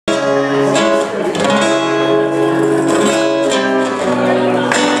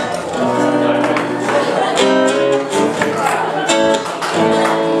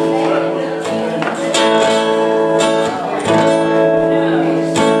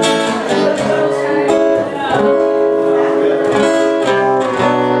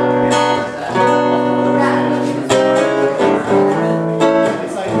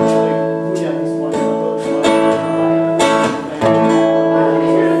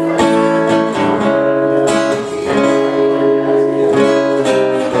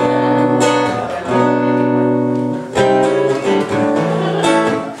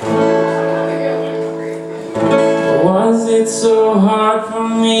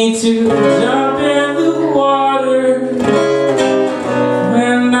me to jump in the water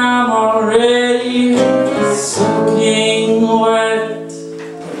when I'm already soaking wet?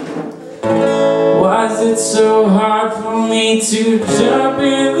 Why is it so hard for me to jump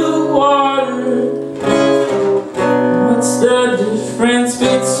in the water? What's the difference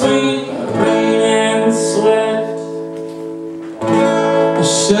between rain and sweat? Or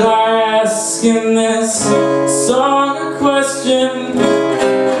should I ask in this song a question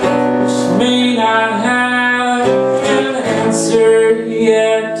which may not have an answer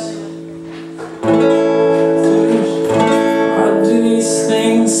yet? Why do these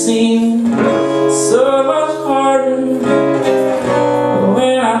things seem so much harder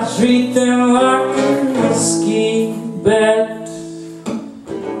when I treat them like a risky bet?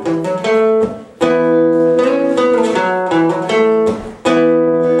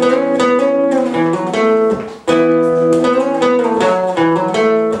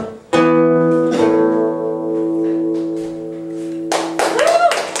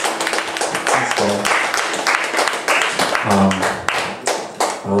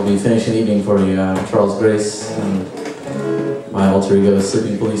 I will be finishing the evening for you. I'm Charles Grace, and my alter ego is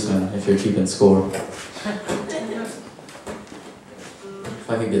Sleeping Policeman, if you're keeping score. If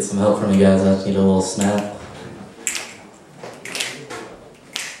I could get some help from you guys, I just need a little snap.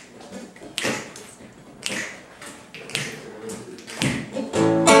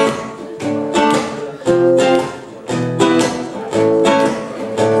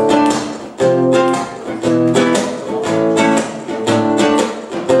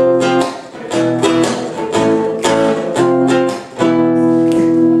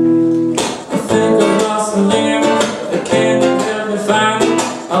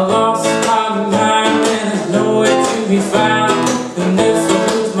 I lost my mind and there's nowhere to be found. And if I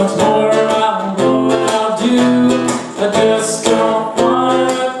lose much more, I'll know what I'll do. I just don't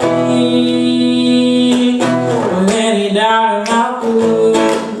wanna be with any doubt in my blues.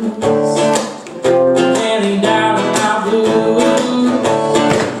 Any doubt in my blues.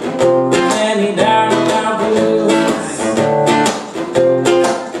 Any doubt in my blues.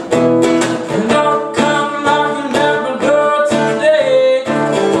 And don't come knocking at my door today.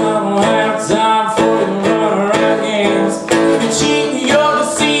 Time for your run-around games. You're cheating, you're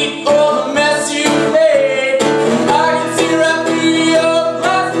deceit, all the mess you made. I can see right through your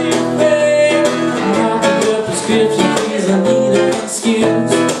plastic face. I got the prescription, please, I need an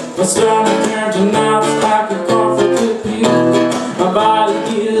excuse. My stomach turned to knots like a comforted puke. My body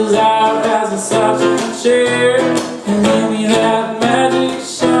gives out as I slouch in the chair. And give me that magic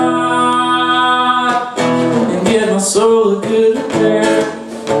shot and give my soul a good repair.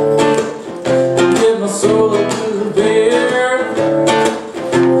 Give my soul a good repair.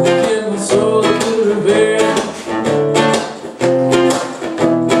 Give my soul a good repair.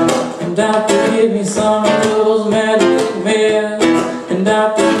 And doctor, give me some of those magic meds. And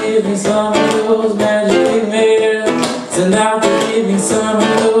doctor, give me some of those magic meds. And doctor, give me some of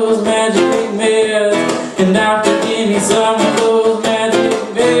those magic meds. And doctor, give me some of those magic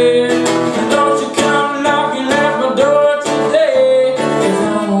meds. And don't you come knocking at my door today, 'cause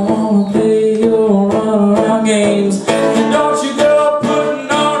I don't wanna play your run-around games. And don't you go putting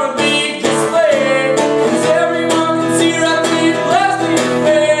on a big display, 'cause everyone can see right through your plastic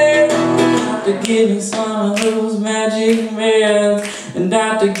face. Doctor, give me some of those magic meds. And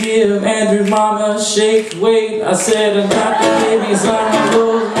Doctor, give Andrew's mama a shake weight. I said, and Doctor, give me some of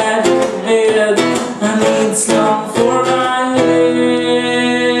those magic meds. I need some for my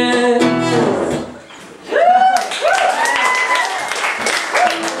head.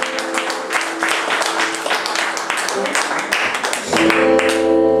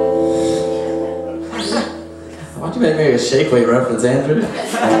 Why'd you make me a shake weight reference, Andrew?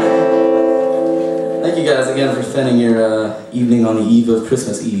 Thank you guys again for spending your evening on the eve of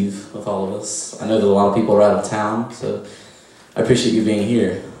Christmas Eve with all of us. I know that a lot of people are out of town, so I appreciate you being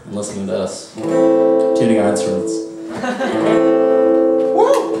here and listening to us, tuning our instruments.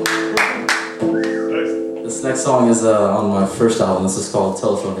 Woo! This next song is on my first album. This is called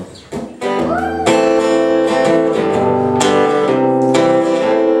Telephoning.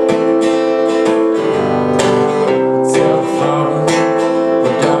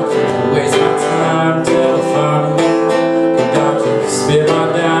 Spit my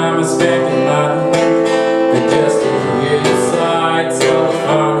dime and spend mine, and just to hear your side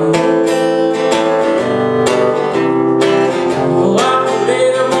telephone. Well,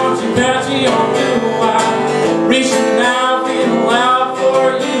 operator, won't you patch me on through? I'm reaching out, feeling loud for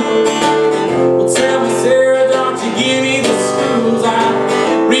you.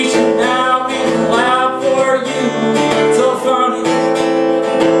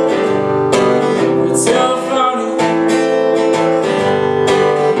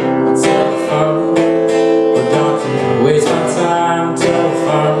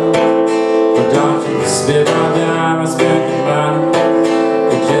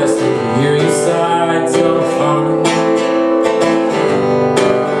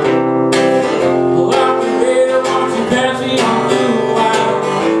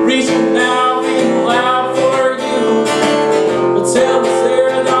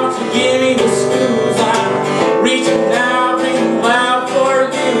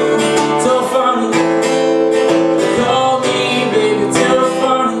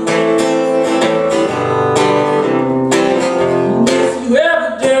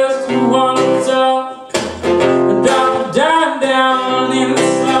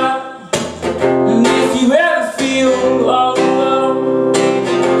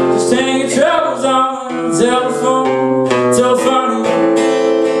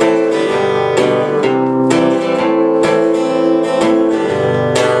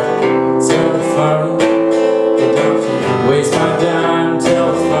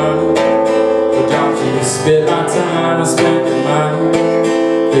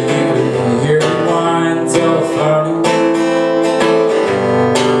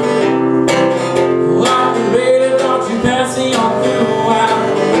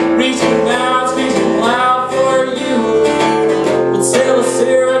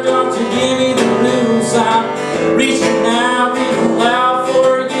 reaching out, reaching out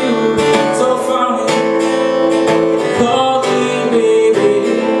for you. So funny. Call me baby,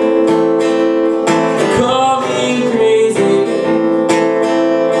 call me crazy,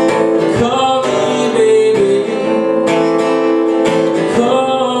 call me baby,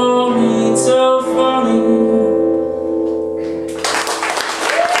 call me so funny.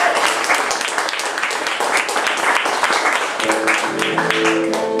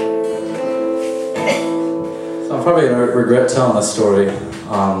 So I'm probably going to regret telling this story,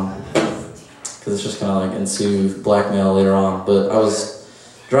 because it's just going to like ensue blackmail later on. But I was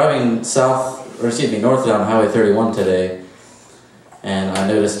driving north down Highway 31 today, and I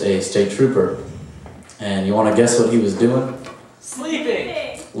noticed a state trooper. And you want to guess what he was doing?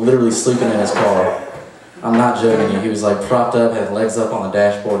 Sleeping! Literally sleeping in his car. I'm not joking you. He was like propped up, had legs up on the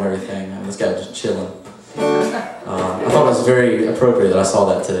dashboard and everything. And this guy was just chilling. I thought it was very appropriate that I saw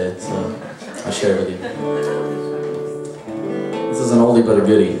that today, so I share it with you. This is an oldie but a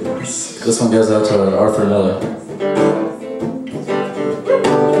goodie. This one goes out to Arthur Miller.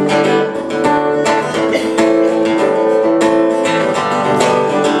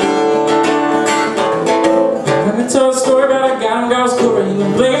 Let me tell a story about a guy in God's story. He was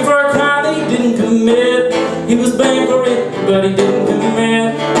blamed for a crime that he didn't commit. He was blamed for it, but he didn't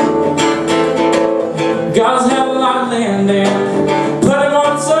commit. God's had a lot of land there. Put him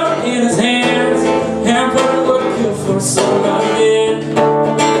on something in his hands, and put him would kill for some of it.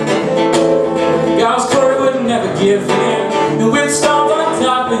 God's Corey would never give in, and with storms on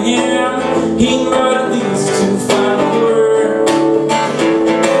top of him, he wrote at least 2 final words.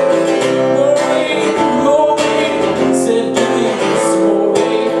 More weight, said Jimmy, some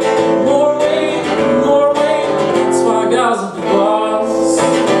more weight, more weight. That's why God's the boss.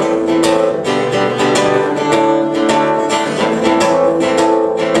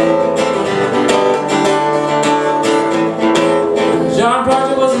 John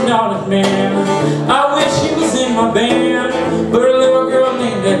Proctor was an honest man. I wish he was in my band, but a little girl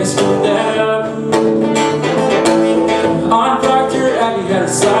named Abby screwed that up. On Proctor, Abby had her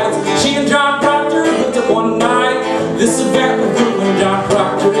sights. She and John Proctor hooked up one night. This event would ruin John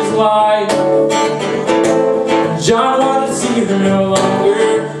Proctor's life. John wanted to see her no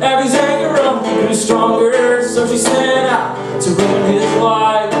longer. Abby's anger only grew stronger, so she set out to ruin his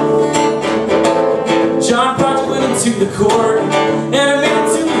life. John Proctor went into the court and admitted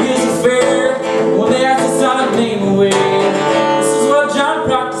to his affair. When they asked to sign a name away, this is what John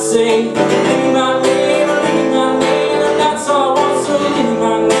Proctor said: "Leave me my name, leave me my name, and that's all I want. So leave me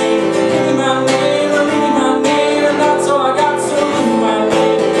my name, leave me my name, leave me my name, and that's all I got. So leave me my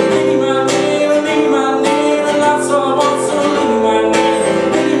name, leave me my name, leave me my name, and that's all I want. So leave me my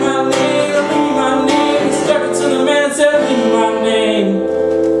name, leave me my name, leave me my name." He stuck it to the man and said, "Leave me my name."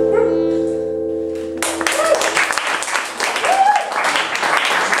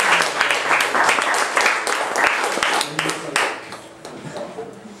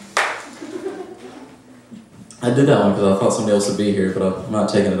 I did that one because I thought somebody else would be here, but I'm not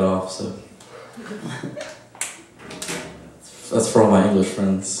taking it off, so. That's for all my English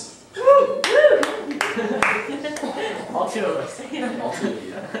friends. All 2 of us. All 2 of you.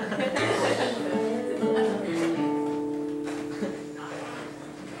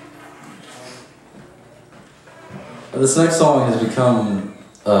 This next song has become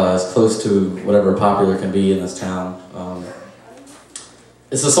as close to whatever popular can be in this town.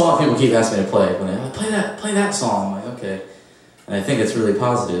 It's a song people keep asking me to play. When they play that song, I'm like, okay. And I think it's really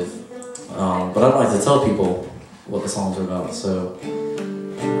positive. But I don't like to tell people what the songs are about. So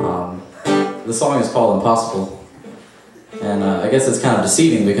the song is called Impossible. And I guess it's kind of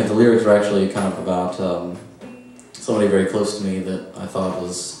deceiving because the lyrics are actually kind of about somebody very close to me that I thought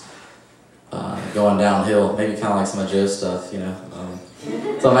was going downhill. Maybe kind of like some of Joe's stuff, you know.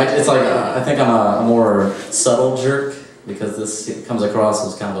 So it's like I think I'm a more subtle jerk, because this comes across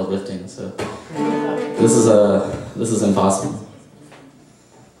as kind of uplifting. So this is Impossible.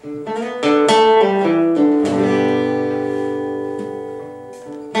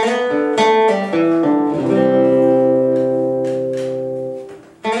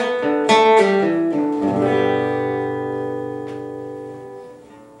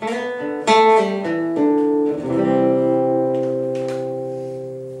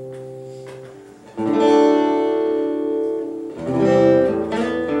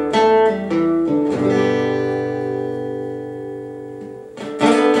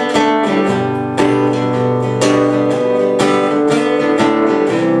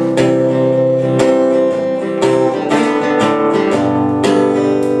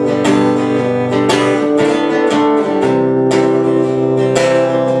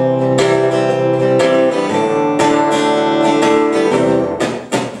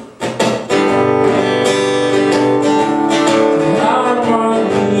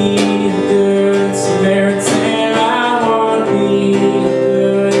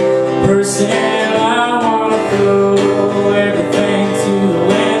 person. I wanna throw everything to the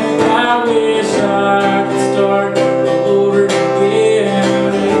wind. I wish I could start over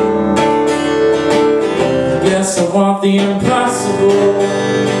again. Guess I want the impossible.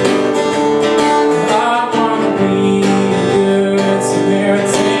 I wanna be a good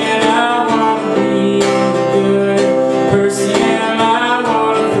Samaritan. I wanna be a good person. I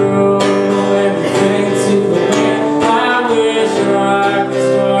wanna throw everything to the wind. I wish I could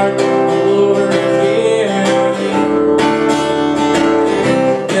start over again.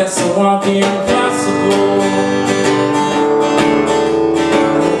 Guess I want the impossible.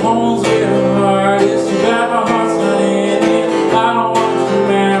 Homes where the heart is too bad my heart's not in it. I don't want to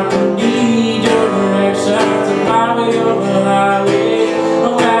remember, need your direction to my way over the highway. No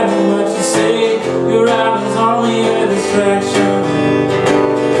matter what you say, your out is only a distraction.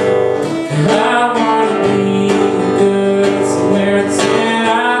 I wanna be a good Samaritan.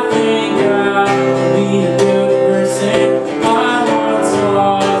 I think I'll be a good person. I wanna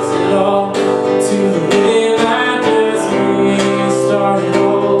toss it all to the wind. I just may start it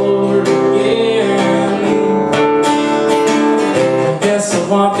over again. I guess I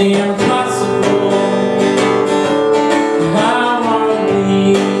want the impossible. I wanna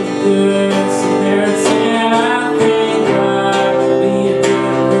be a good Samaritan. I think I'll be a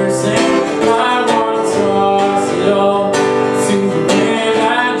good person. I wanna toss it all to the wind.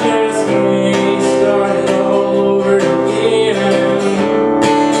 I just may start it all over again.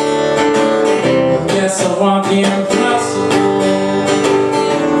 Guess I want the impossible.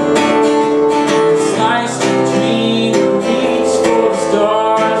 It's nice to dream and reach for the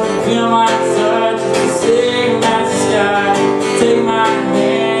stars and feel my touch as the same as the sky. Take my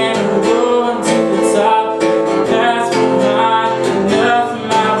hand and we're going to the top. Pass behind and nothing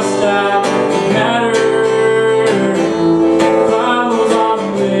I will stop. No matter crumbles on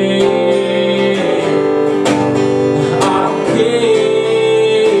the way. I don't care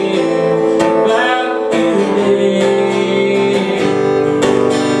about you today.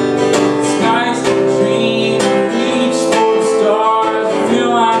 It's nice to dream and reach for the stars and feel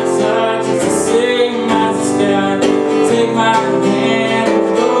my touch. It's the same as the sky. Take my hand and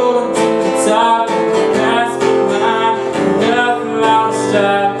we're going to the top. Pass behind and nothing I will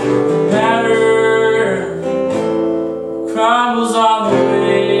stop. No matter crumbles on the way.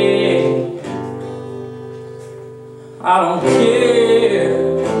 I don't care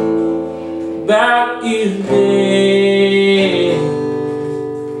about you today.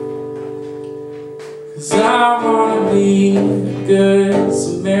 'Cause I wanna be a good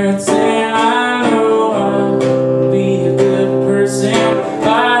Samaritan. I know I'll be a good person. I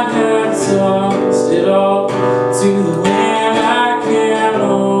have tossed it all to the wind. I can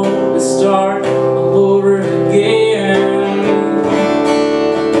always start all over again.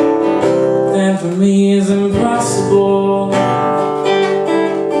 Then for me is impossible.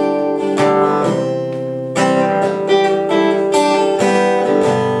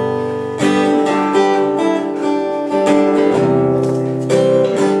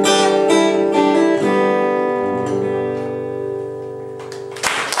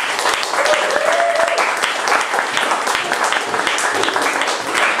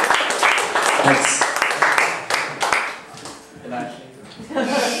 Thanks. And I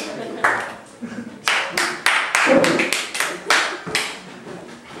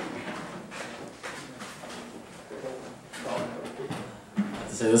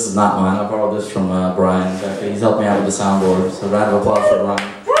So this is not mine. I borrowed this from Brian. He's helped me out with the soundboard. So round of applause for Brian.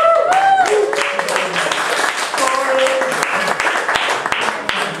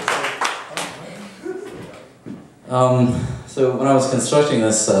 So when I was constructing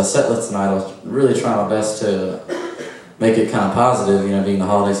this set list tonight, I was really trying my best to make it kind of positive. You know, being the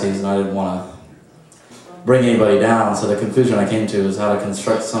holiday season, I didn't want to bring anybody down. So the conclusion I came to is how to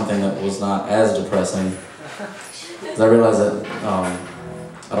construct something that was not as depressing. Because I realized that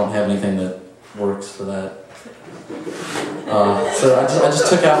I don't have anything that works for that. So I just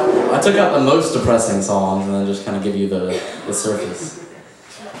took out the most depressing songs and then just kind of give you the surface.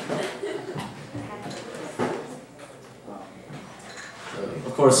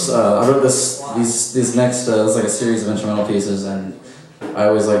 Of course, I wrote these next, it's like a series of instrumental pieces, and I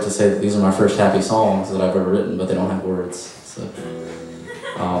always like to say that these are my first happy songs that I've ever written, but they don't have words. So,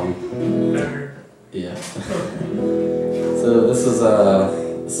 yeah. So this is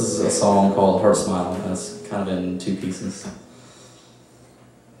a song called Heart Smile, and it's kind of in two pieces.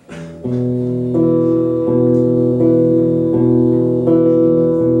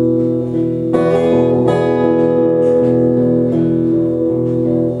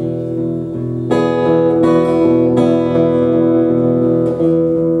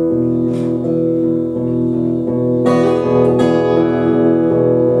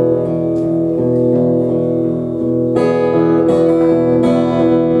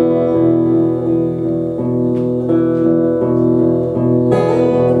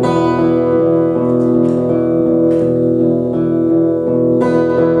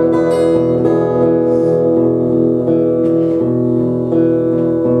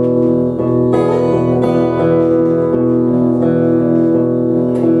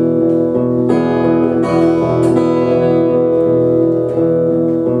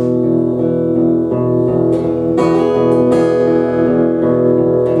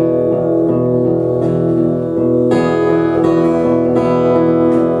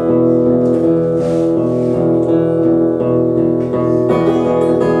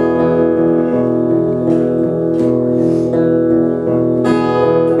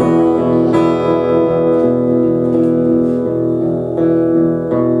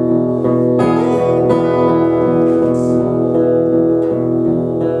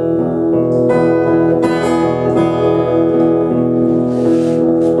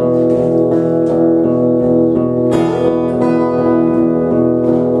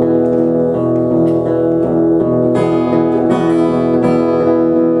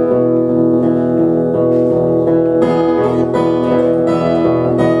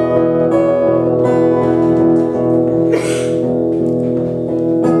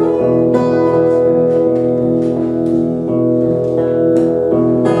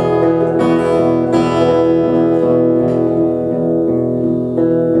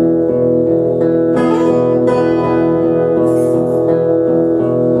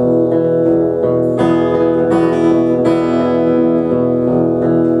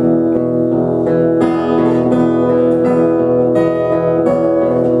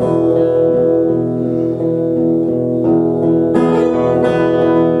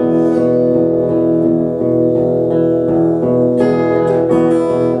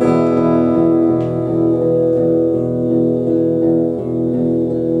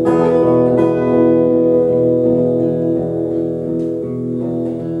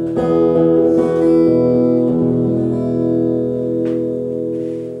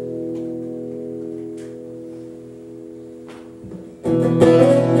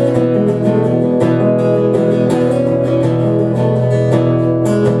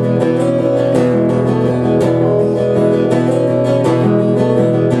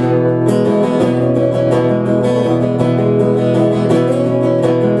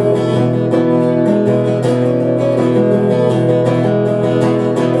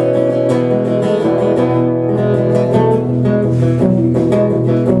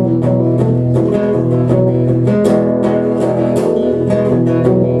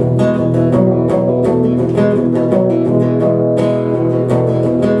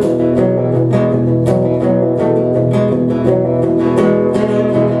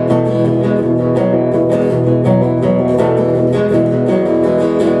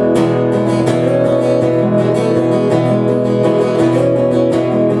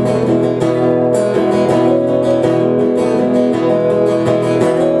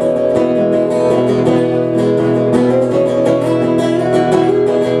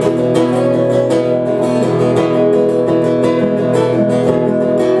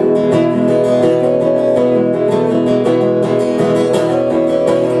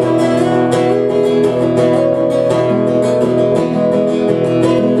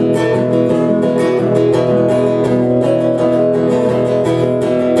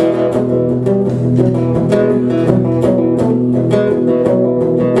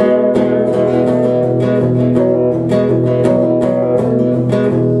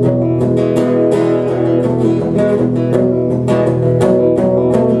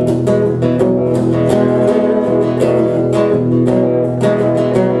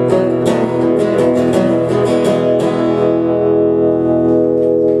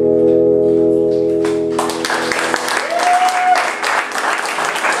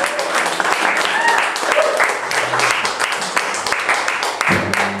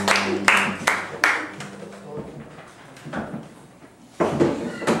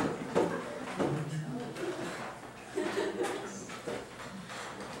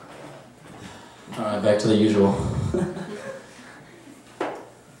 Alright, back to the usual.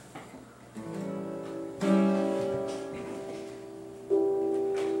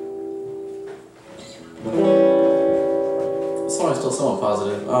 This song is still somewhat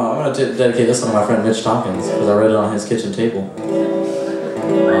positive. I'm going to dedicate this one to my friend Mitch Tompkins, because I read it on his kitchen table.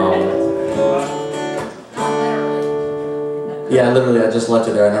 Yeah, literally, I just left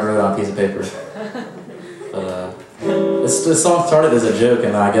it there. I never wrote it on a piece of paper. But this song started as a joke,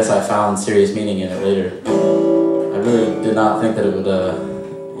 and I guess I found serious meaning in it later. I really did not think that it would,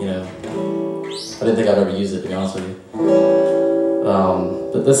 you know, I didn't think I'd ever use it, to be honest with you.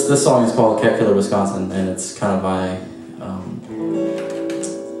 But this song is called Cat Killer Wisconsin, and it's kind of my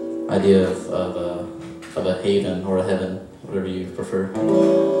idea of a haven or a heaven, whatever you prefer.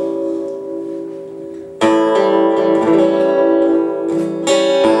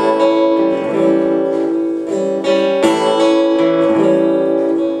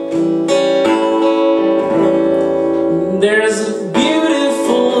 There's a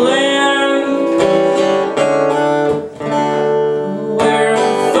beautiful land where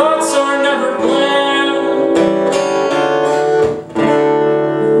thoughts are never bland.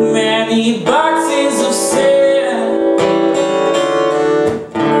 Many boxes of sand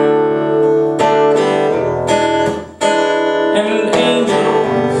and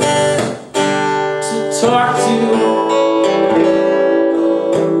angels to talk to.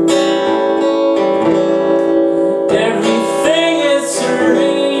 Everything is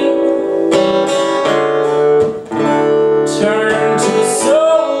serene. Turn to a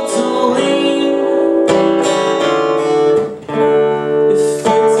soul to lean. If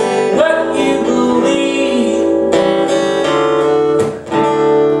it's what you believe,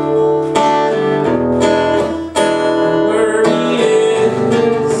 worry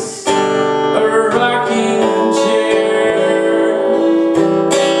is a rocking chair.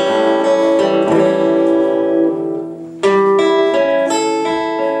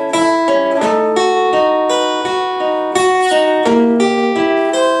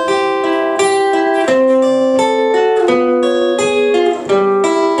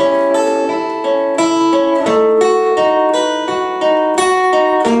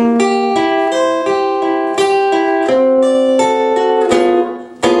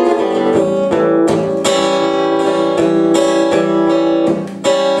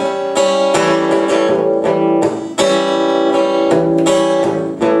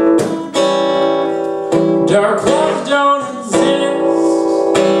 Dark love don't exist.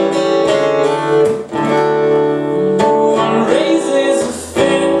 No one raises a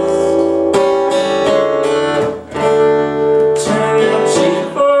fist. Turn your cheek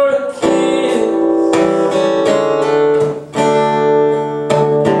for a kiss.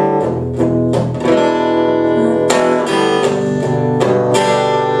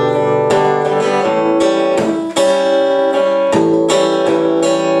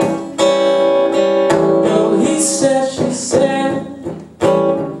 Well, he said, she said,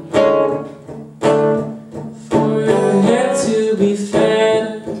 for your head to be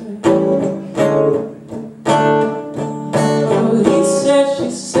fed. Oh, he said, she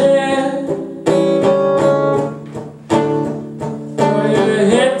said, for your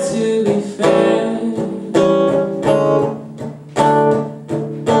head to be fed.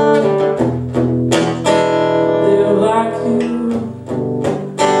 Live like you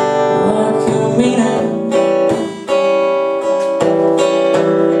mean it.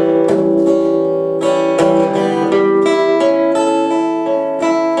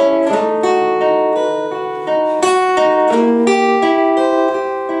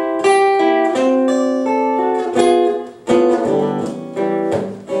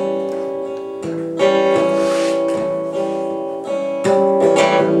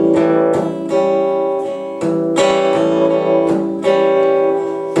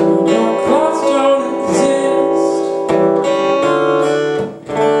 No clouds don't exist.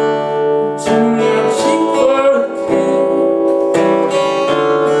 Turn your cheek for a kiss.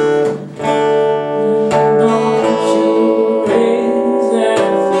 Don't you raise that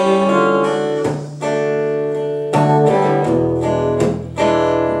fist.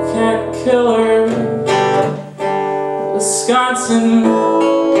 Cat Killer Wisconsin.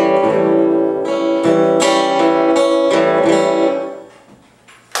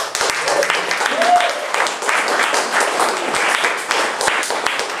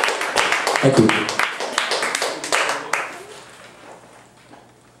 Thank you.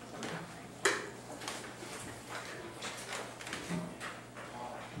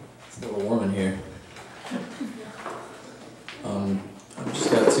 It's a little warm in here. I've just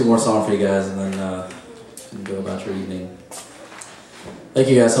got two more songs for you guys, and then you can go about your evening. Thank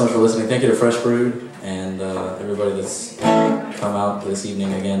Thank you guys so much for listening. Thank you to Fresh Brewed and everybody that's come out this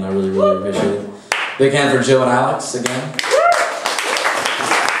evening again. I really, really appreciate it. Big hand for Joe and Alex again.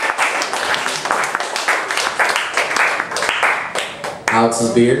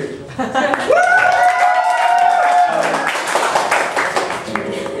 Alex's beard.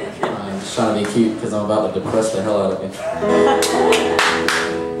 I'm just trying to be cute because I'm about to depress the hell out of you.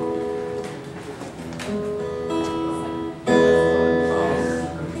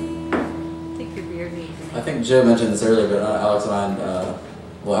 I think Joe mentioned this earlier, but Alex and I,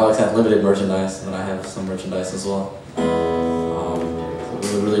 well, Alex had limited merchandise, and I have some merchandise as well. So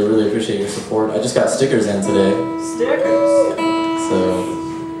we really, really appreciate your support. I just got stickers in today. Stickers? So.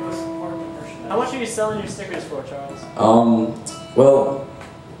 How much are you selling your stickers for, Charles? Well,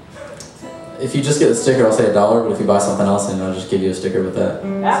 if you just get the sticker, I'll say $1, but if you buy something else, then I'll just give you a sticker with that.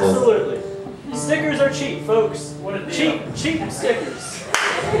 Absolutely. So. Stickers are cheap, folks. What a cheap stickers.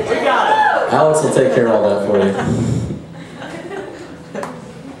 We got it. Alex will take care of all that for you.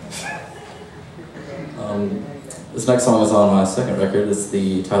 This next song is on my second record. It's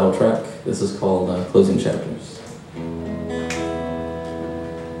the title track. This is called Closing Chapters.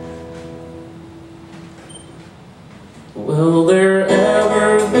 Will there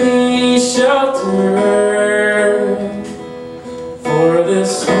ever be shelter for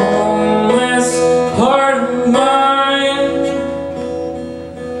this homeless heart of mine?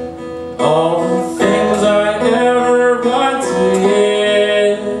 All the things I ever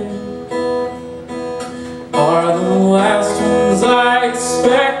wanted are the last ones I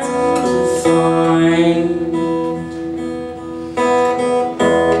expect to find.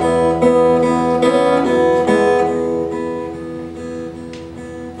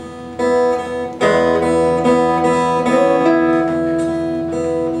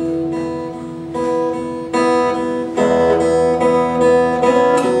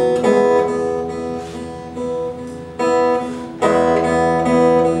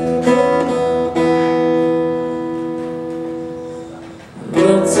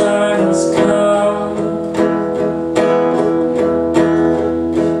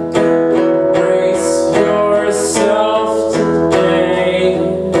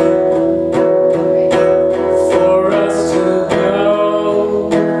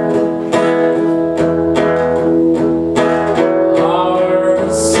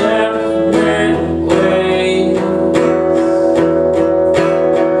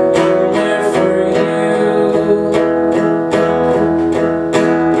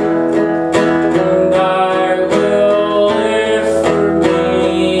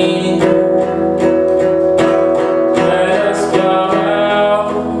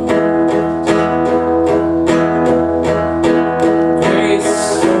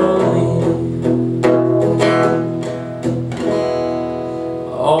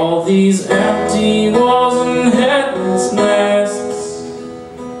 All these empty walls and headless nests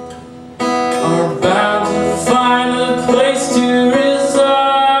are bound to find a place to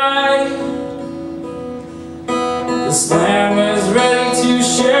reside. The slam is ready to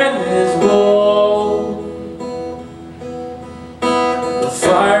shed his wool, the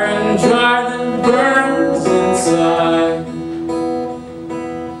fire and drive that burns inside.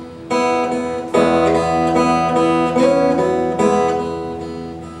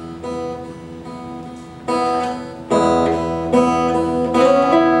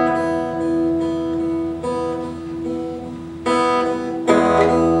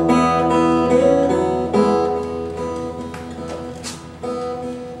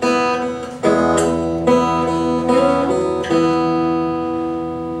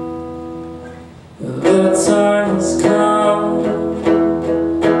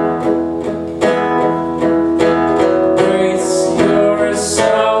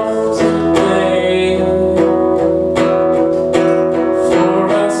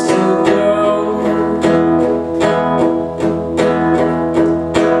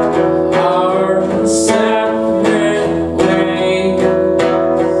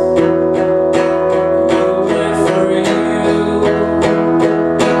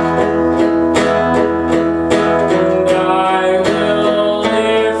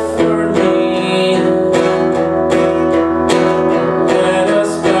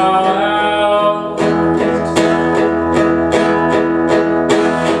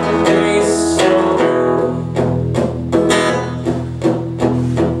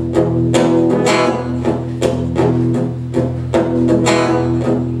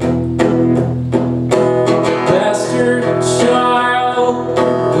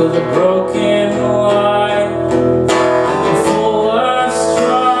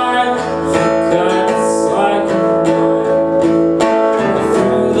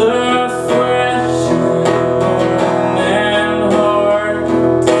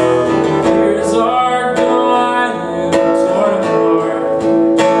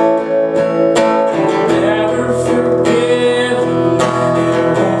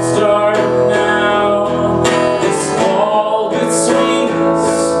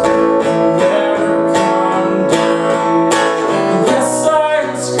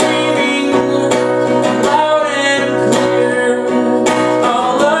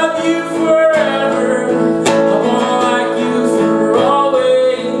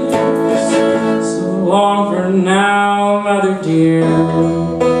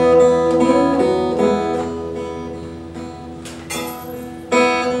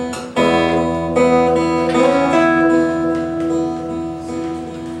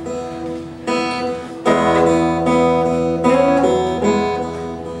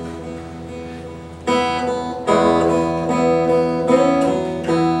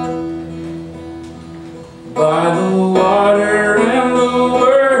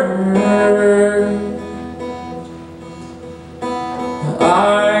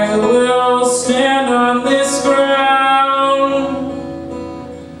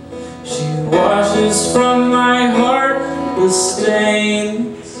 is from my heart with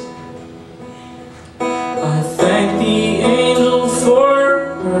stains. I thank the angel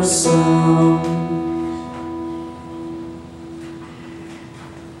for her song.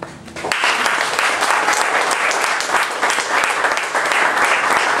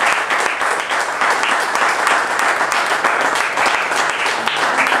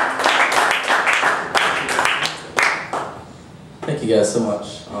 Thank you guys so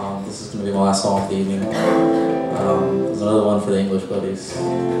much. This is going to be my last song of the evening. There's another one for the English buddies.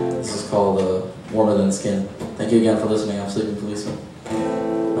 This is called Warmer Than Skin. Thank you again for listening. I'm Sleeping Policeman. I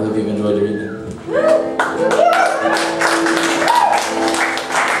hope you've enjoyed your evening.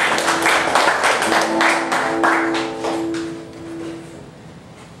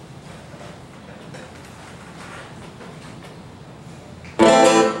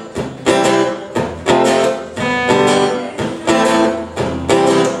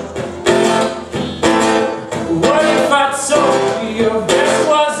 Your best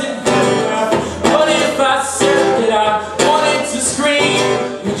wasn't good enough. What if I said that I wanted to scream?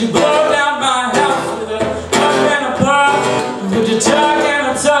 Would you blow down my house with a cup and a puff? Would you tug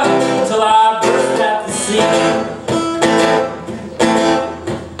and a tug until I burst at the seam?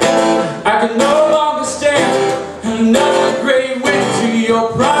 I can no longer stand another great winter.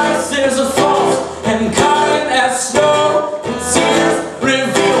 Your promises are false and common as snow. The tears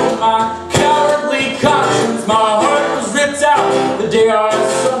reveal my cowardly conscience. My heart was ripped out the day our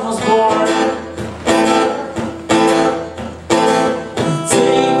son was born.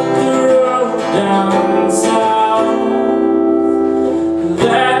 Take the road down south.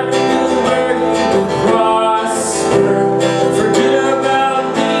 That is where you will prosper. Forget about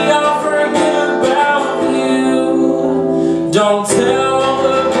me, I'll forget about you. Don't tell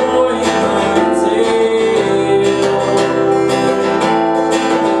the boy my tale.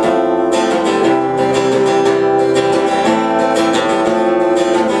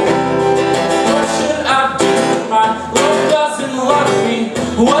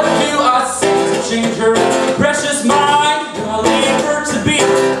 What do I say to change her precious mind? Do I leave her to be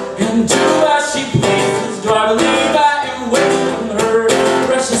and do as she pleases? Do I believe I am wasting her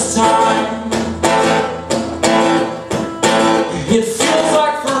precious time? It feels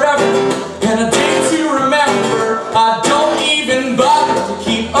like forever and a day to remember. I don't even bother to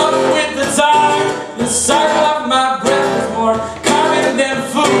keep up with the time. The sight of my breath is more common than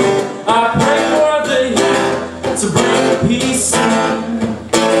food. I pray for the heat to bring peace in.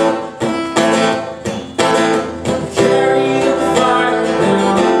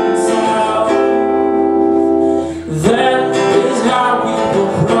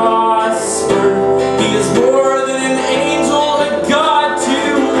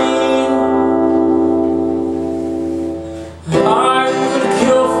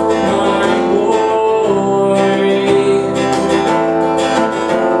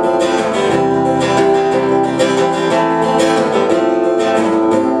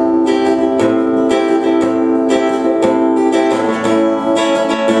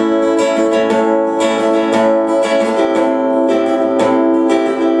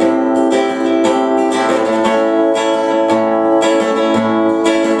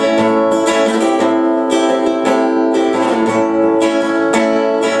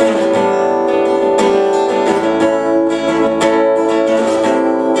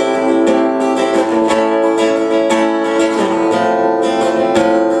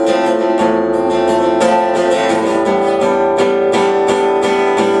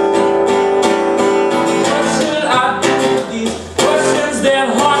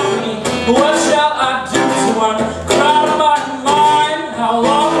 What shall I do to uncloud my mind? How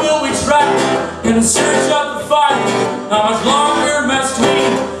long will we travel in search of the fight? How much longer must we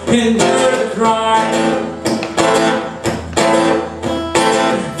endure the crime?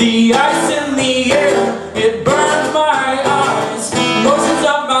 The ice in the air, it burns my eyes. Motions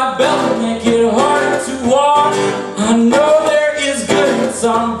of my belly make it harder to walk. I know there is good in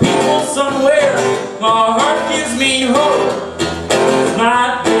some people somewhere. My heart gives me hope. It's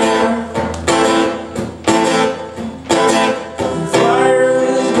not there.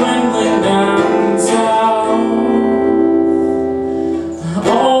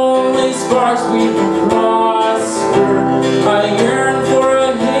 Sparks we can prosper. I yearn for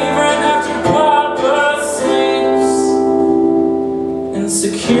a haven after Papa sleeps.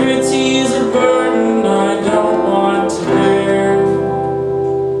 Insecurity is a burden I don't want to bear.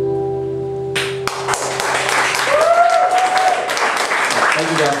 Thank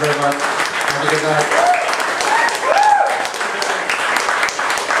you guys very much. Have a good night.